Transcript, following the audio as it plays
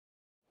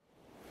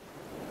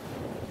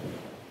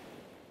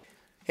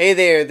Hey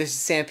there, this is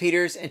Sam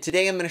Peters, and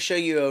today I'm going to show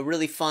you a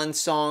really fun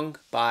song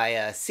by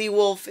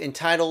Seawolf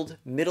entitled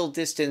Middle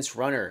Distance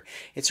Runner.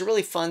 It's a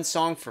really fun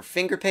song for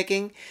finger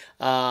picking.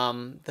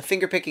 The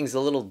finger picking is a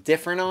little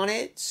different on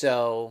it,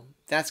 so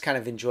that's kind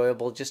of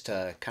enjoyable just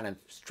to kind of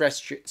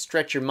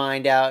stretch your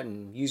mind out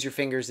and use your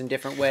fingers in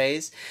different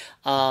ways.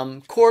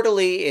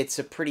 Chordally, it's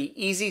a pretty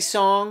easy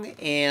song,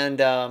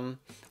 and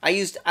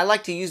I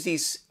like to use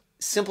these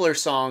simpler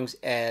songs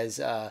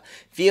as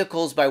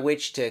vehicles by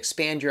which to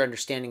expand your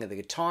understanding of the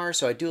guitar.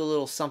 So I do a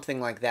little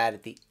something like that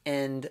at the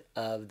end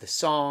of the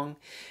song.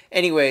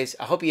 Anyways,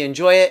 I hope you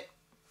enjoy it.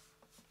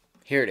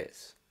 Here it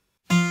is.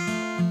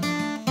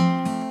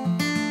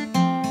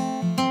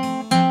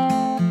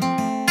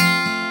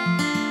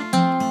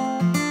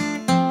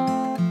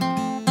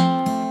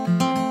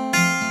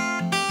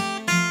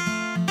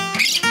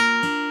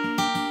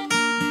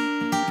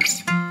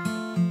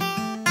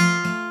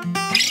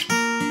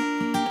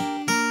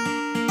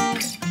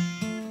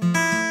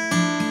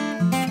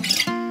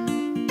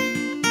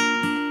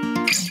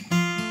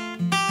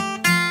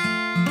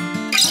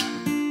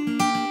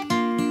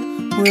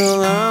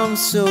 Well, I'm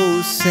so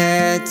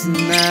sad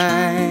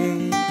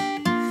tonight,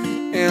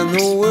 and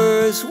the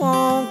words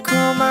won't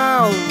come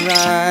out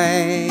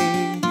right.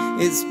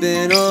 It's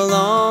been a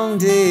long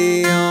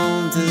day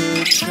on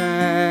the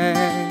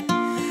track,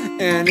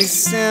 and it's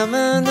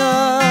stamina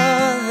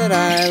that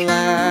I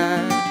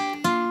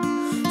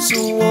lack.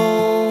 So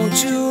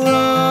won't you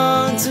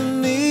run to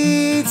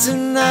me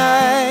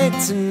tonight?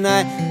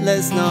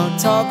 Let's not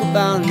talk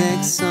about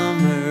next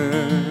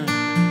summer,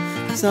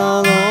 'cause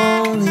I'll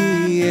only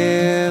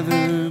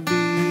ever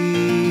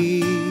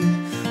be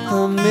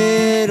a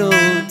middle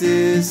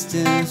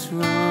distance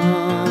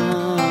runner.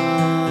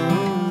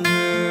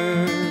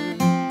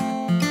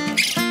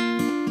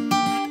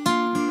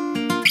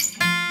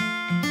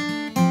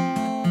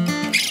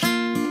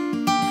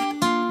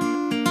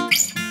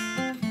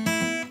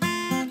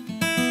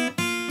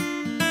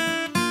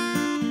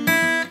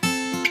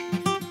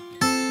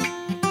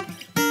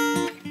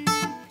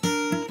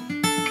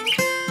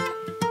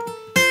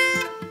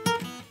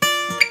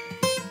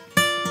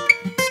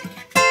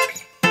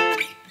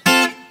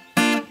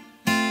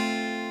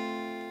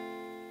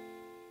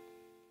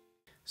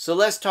 So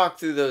let's talk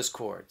through those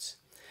chords.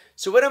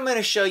 So what I'm going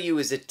to show you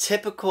is a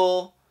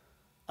typical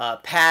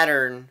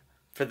pattern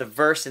for the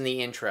verse in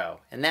the intro,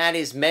 and that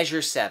is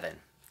measure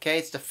 7. Okay,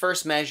 it's the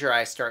first measure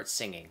I start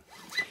singing.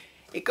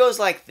 It goes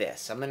like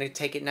this. I'm going to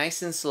take it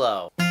nice and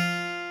slow. I'm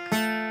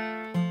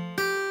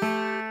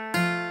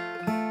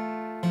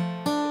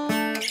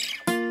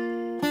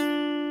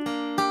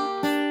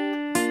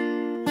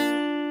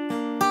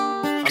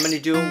going to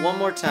do it one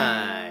more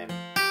time.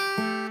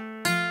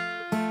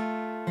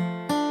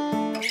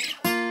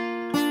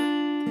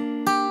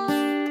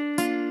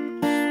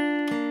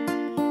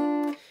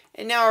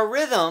 And now our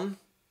rhythm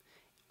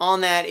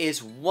on that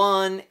is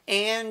 1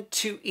 and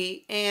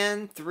 2E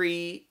and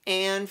 3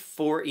 and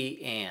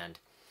 4E and.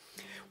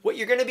 What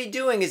you're going to be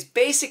doing is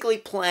basically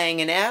playing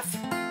an F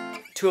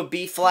to a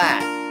B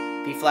flat.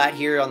 B flat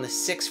here on the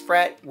 6th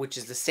fret, which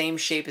is the same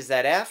shape as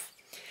that F.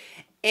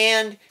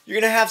 And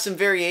you're going to have some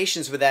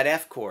variations with that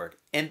F chord.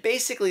 And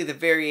basically the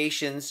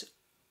variations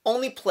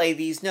only play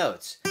these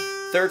notes.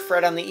 3rd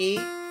fret on the E,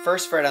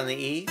 1st fret on the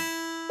E,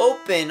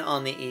 open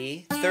on the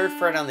E, 3rd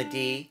fret on the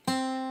D,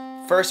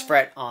 1st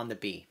fret on the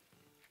B.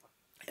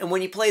 And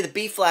when you play the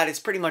B flat, it's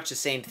pretty much the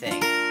same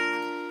thing.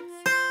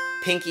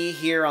 Pinky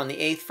here on the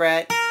 8th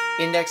fret,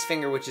 index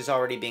finger which is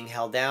already being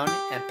held down,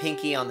 and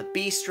pinky on the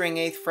B string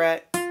 8th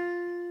fret,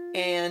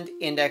 and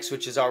index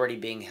which is already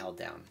being held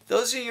down.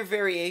 Those are your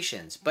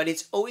variations, but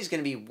it's always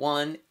going to be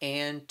 1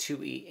 and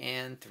 2E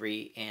and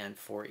 3 and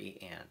 4E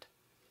and.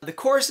 The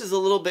chorus is a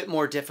little bit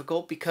more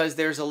difficult because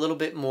there's a little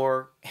bit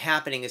more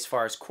happening as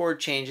far as chord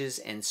changes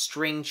and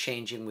string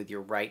changing with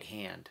your right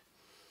hand.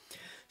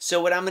 So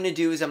what I'm going to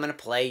do is I'm going to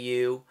play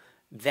you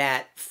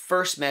that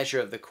first measure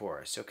of the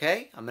chorus,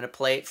 okay? I'm going to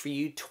play it for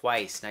you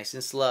twice, nice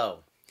and slow.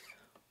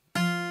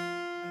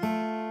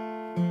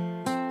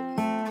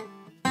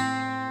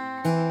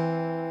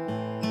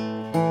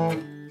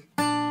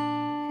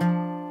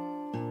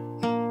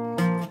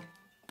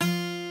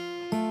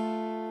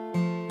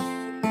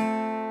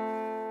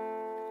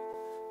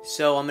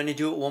 So I'm going to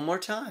do it one more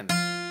time.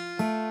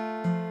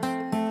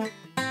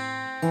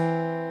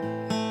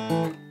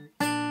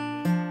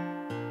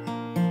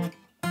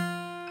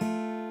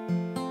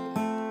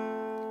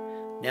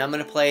 Now I'm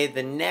going to play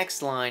the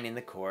next line in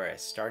the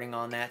chorus, starting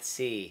on that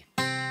C.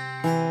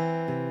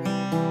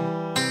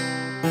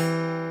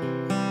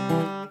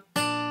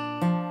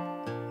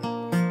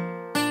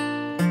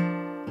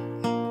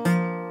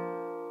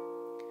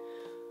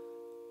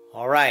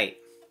 Alright,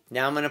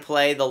 now I'm going to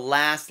play the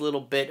last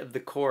little bit of the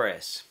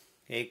chorus.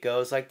 It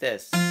goes like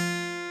this.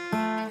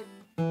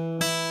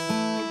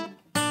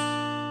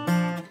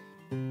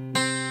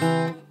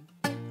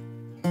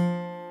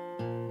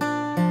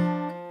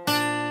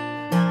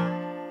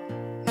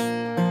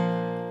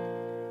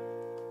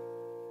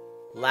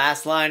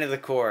 Last line of the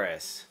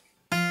chorus.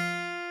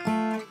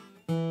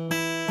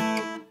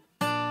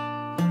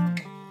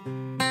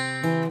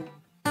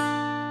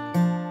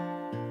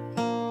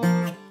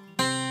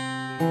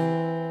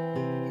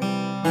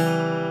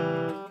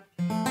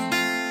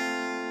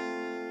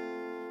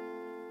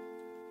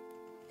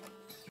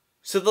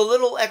 So the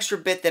little extra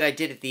bit that I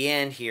did at the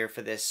end here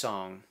for this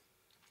song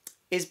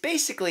is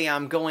basically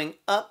I'm going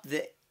up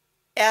the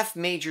F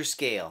major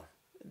scale.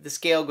 The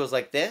scale goes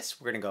like this.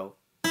 We're going to go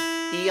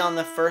E on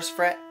the first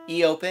fret,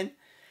 E open,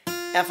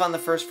 F on the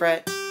first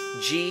fret,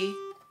 G,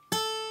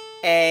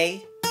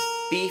 A,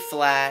 B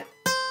flat,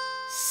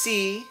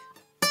 C,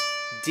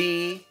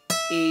 D,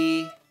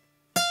 E,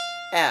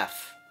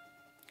 F.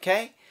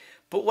 Okay?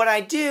 But what I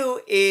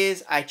do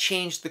is I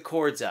change the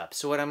chords up.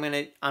 So what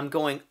I'm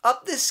going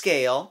up the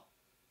scale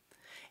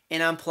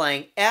and I'm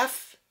playing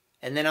F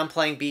and then I'm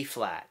playing B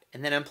flat.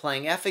 And then I'm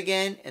playing F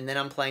again and then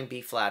I'm playing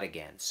B flat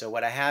again. So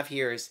what I have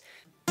here is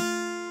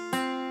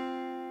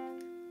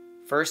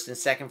first and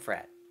second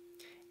fret.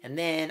 And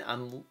then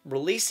I'm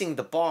releasing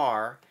the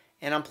bar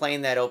and I'm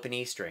playing that open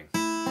E string.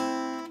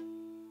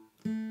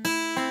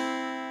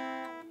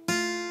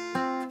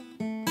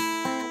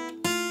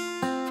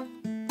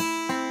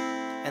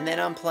 And then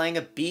I'm playing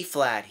a B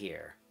flat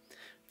here.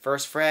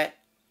 First fret,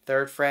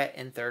 third fret,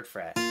 and third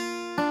fret.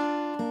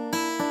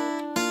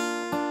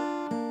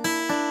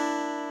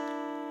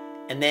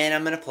 And then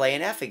I'm going to play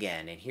an F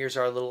again. And here's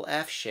our little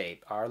F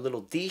shape, our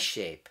little D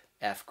shape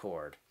F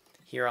chord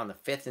here on the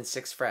 5th and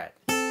 6th fret.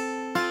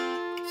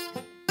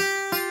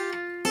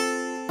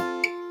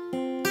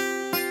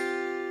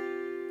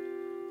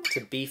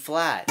 To B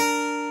flat.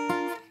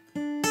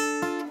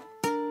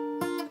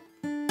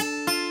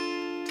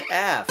 To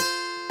F.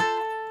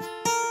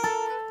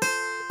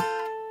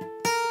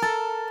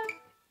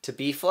 To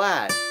B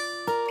flat.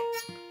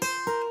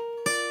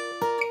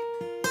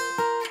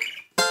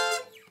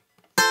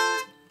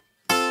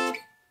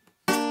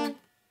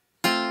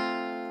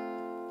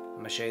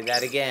 I'm going to show you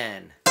that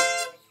again.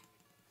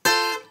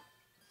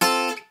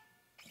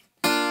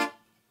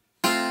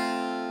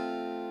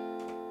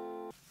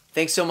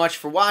 Thanks so much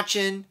for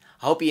watching.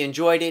 I hope you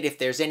enjoyed it. If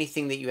there's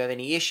anything that you have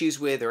any issues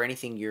with or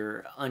anything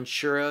you're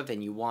unsure of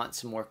and you want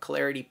some more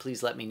clarity,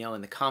 please let me know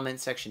in the comment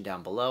section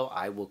down below.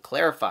 I will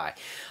clarify.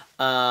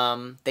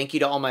 Thank you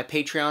to all my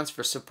Patreons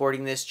for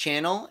supporting this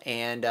channel.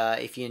 And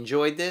if you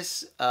enjoyed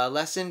this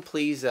lesson,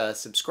 please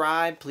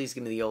subscribe. Please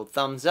give me the old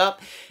thumbs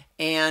up.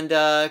 And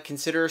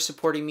consider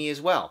supporting me as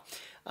well.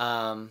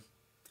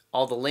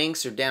 All the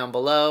links are down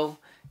below.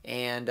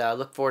 And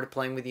look forward to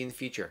playing with you in the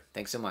future.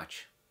 Thanks so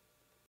much.